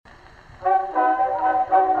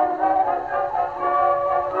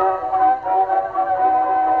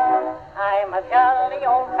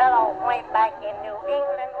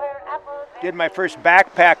Did my first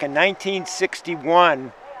backpack in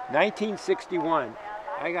 1961. 1961.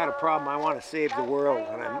 I got a problem. I want to save the world,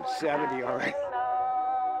 and I'm 70 already.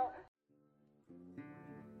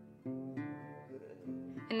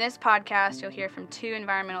 In this podcast, you'll hear from two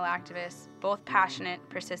environmental activists, both passionate,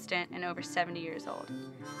 persistent, and over 70 years old.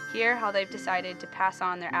 Hear how they've decided to pass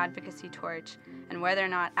on their advocacy torch and whether or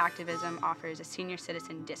not activism offers a senior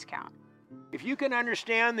citizen discount. If you can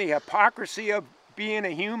understand the hypocrisy of being a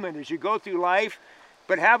human as you go through life,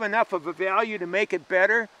 but have enough of a value to make it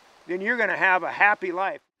better, then you're going to have a happy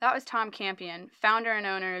life. That was Tom Campion, founder and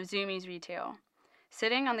owner of Zumiez Retail.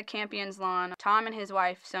 Sitting on the Campion's lawn, Tom and his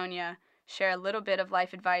wife, Sonia, share a little bit of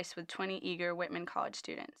life advice with 20 eager Whitman College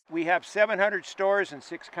students. We have 700 stores in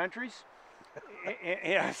 6 countries.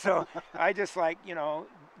 Yeah, so I just like,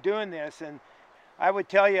 doing this. And I would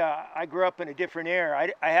tell you, I grew up in a different era.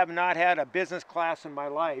 I have not had a business class in my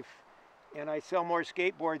life, and I sell more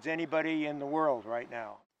skateboards than anybody in the world right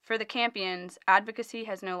now. For the Campions, advocacy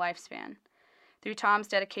has no lifespan. Through Tom's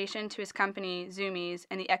dedication to his company, Zumiez,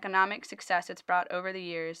 and the economic success it's brought over the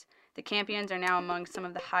years, the Campions are now among some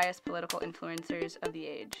of the highest political influencers of the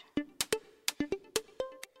age.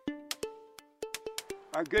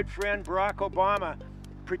 Our good friend Barack Obama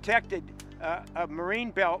protected a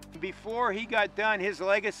marine belt. Before he got done his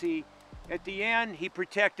legacy, at the end he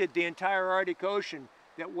protected the entire Arctic Ocean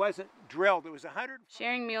that wasn't drilled. It was 100.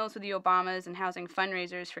 Sharing meals with the Obamas and housing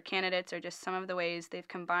fundraisers for candidates are just some of the ways they've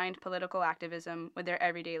combined political activism with their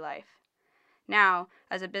everyday life. Now,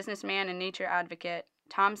 as a businessman and nature advocate,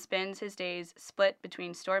 Tom spends his days split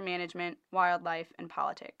between store management, wildlife, and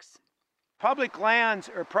politics. Public lands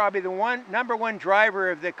are probably the number one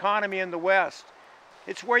driver of the economy in the West.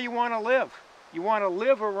 It's where you want to live. You want to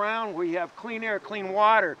live around where you have clean air, clean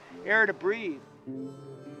water, air to breathe.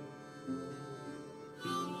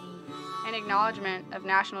 In acknowledgement of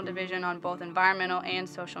national division on both environmental and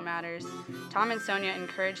social matters, Tom and Sonia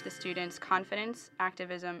encourage the students' confidence,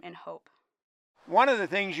 activism, and hope. One of the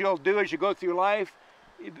things you'll do as you go through life,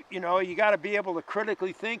 you got to be able to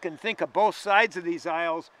critically think and think of both sides of these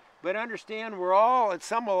aisles, but understand we're all at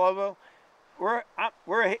some level,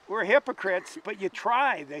 we're hypocrites, but you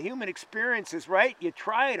try. The human experience is right. You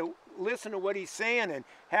try to listen to what he's saying and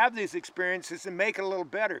have these experiences and make it a little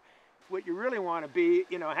better. What you really want to be,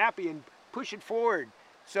 happy and push it forward.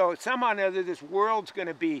 So somehow or another, this world's going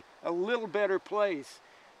to be a little better place,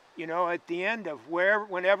 at the end of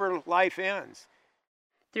whenever life ends.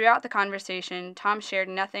 Throughout the conversation, Tom shared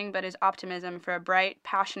nothing but his optimism for a bright,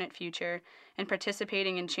 passionate future, and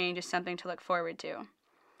participating in change is something to look forward to.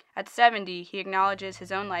 At 70, he acknowledges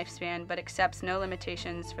his own lifespan, but accepts no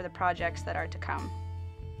limitations for the projects that are to come.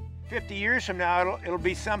 50 years from now, it'll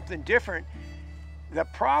be something different. The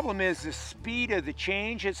problem is the speed of the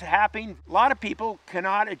change is happening. A lot of people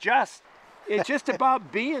cannot adjust. It's just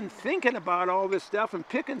about thinking about all this stuff and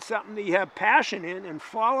picking something that you have passion in and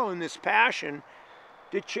following this passion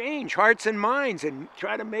to change hearts and minds and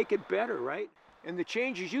try to make it better, right? And the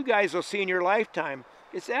changes you guys will see in your lifetime,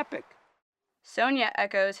 it's epic. Sonia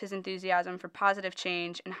echoes his enthusiasm for positive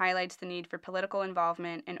change and highlights the need for political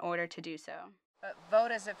involvement in order to do so. But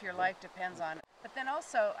vote as if your life depends on it. But then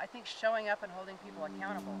also, I think showing up and holding people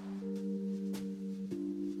accountable.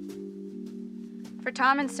 For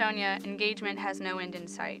Tom and Sonia, engagement has no end in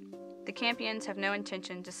sight. The Campions have no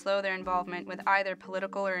intention to slow their involvement with either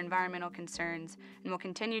political or environmental concerns and will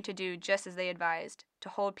continue to do just as they advised, to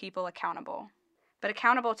hold people accountable. But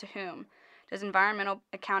accountable to whom? Does environmental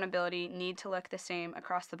accountability need to look the same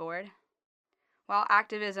across the board? While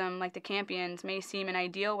activism, like the Campions, may seem an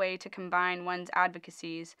ideal way to combine one's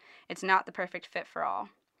advocacies, it's not the perfect fit for all.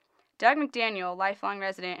 Doug McDaniel, lifelong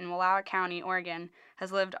resident in Wallowa County, Oregon,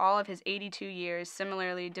 has lived all of his 82 years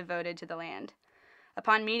similarly devoted to the land.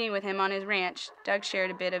 Upon meeting with him on his ranch, Doug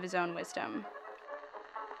shared a bit of his own wisdom.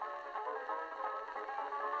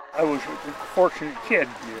 I was a fortunate kid.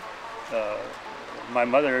 My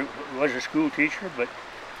mother was a school teacher, but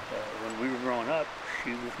when we were growing up,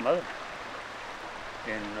 she was mother.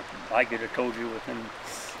 And I could have told you within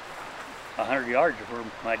 100 yards of where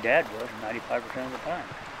my dad was 95% of the time.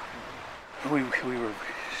 We were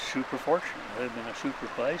super fortunate. We lived in a super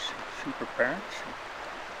place, super parents.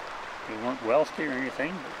 We weren't wealthy or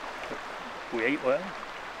anything, but we ate well.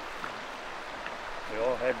 We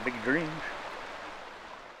all had big dreams.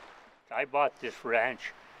 I bought this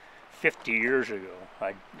ranch 50 years ago.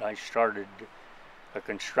 I started a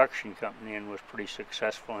construction company and was pretty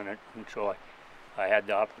successful in it, and so I had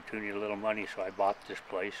the opportunity, a little money, so I bought this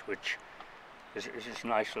place, which is just a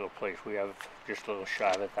nice little place. We have just a little shy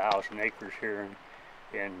of 1,000 acres here,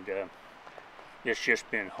 and it's just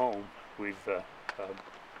been home. We've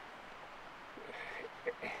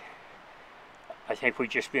I think we've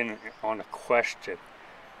just been on a quest to,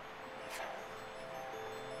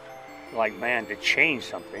 like man, to change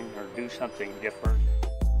something or do something different.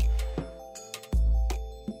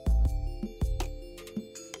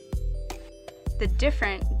 The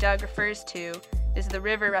different Doug refers to is the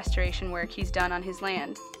river restoration work he's done on his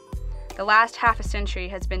land. The last half a century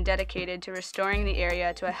has been dedicated to restoring the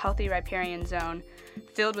area to a healthy riparian zone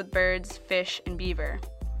filled with birds, fish, and beaver.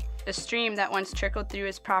 A stream that once trickled through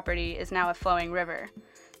his property is now a flowing river.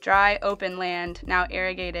 Dry, open land, now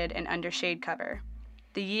irrigated and under shade cover.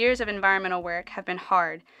 The years of environmental work have been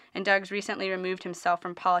hard, and Doug's recently removed himself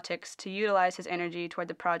from politics to utilize his energy toward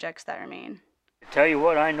the projects that remain. To tell you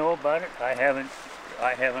what I know about it, I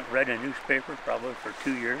haven't read a newspaper probably for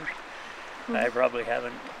 2 years. I probably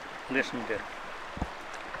haven't listened to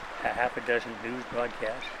a half a dozen news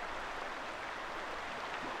broadcasts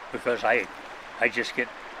because I just get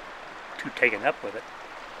too taken up with it,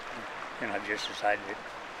 and I've just decided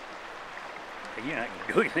that you're not going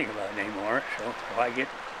to do anything about it anymore. So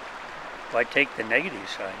why take the negative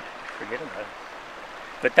side? Forget about it.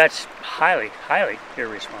 But that's highly, highly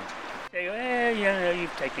irresponsible. Say, well, you know,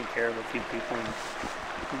 you've taken care of a few people, and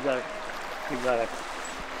you've got a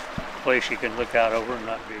place you can look out over and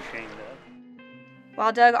not be ashamed of.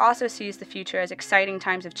 While Doug also sees the future as exciting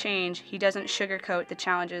times of change, he doesn't sugarcoat the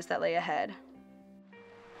challenges that lay ahead.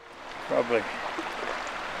 Probably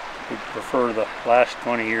would prefer the last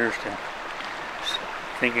 20 years to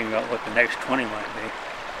thinking about what the next 20 might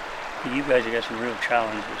be. You guys have got some real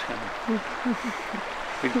challenges coming.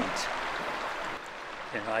 Big ones.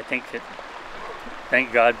 You know, I think that,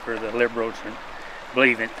 thank God for the liberals and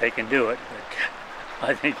believe that they can do it, but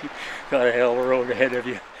I think you've got a hell of a road ahead of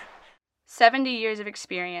you. 70 years of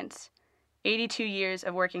experience, 82 years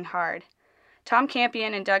of working hard. Tom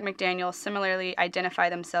Campion and Doug McDaniel similarly identify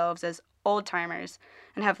themselves as old-timers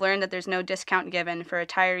and have learned that there's no discount given for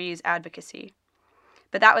retirees' advocacy.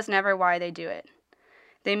 But that was never why they do it.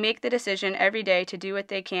 They make the decision every day to do what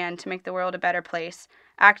they can to make the world a better place,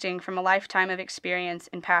 acting from a lifetime of experience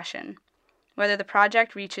and passion. Whether the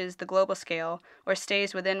project reaches the global scale or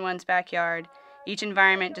stays within one's backyard, each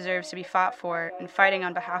environment deserves to be fought for, and fighting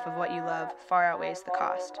on behalf of what you love far outweighs the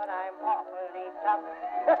cost.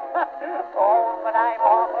 Oh, but I'm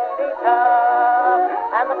awfully tough,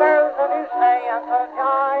 and the girls do say I'm so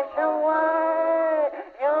Joshua,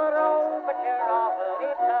 you know, but you're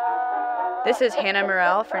awfully tough. This is Hannah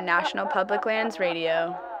Morell for National Public Lands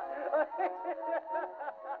Radio.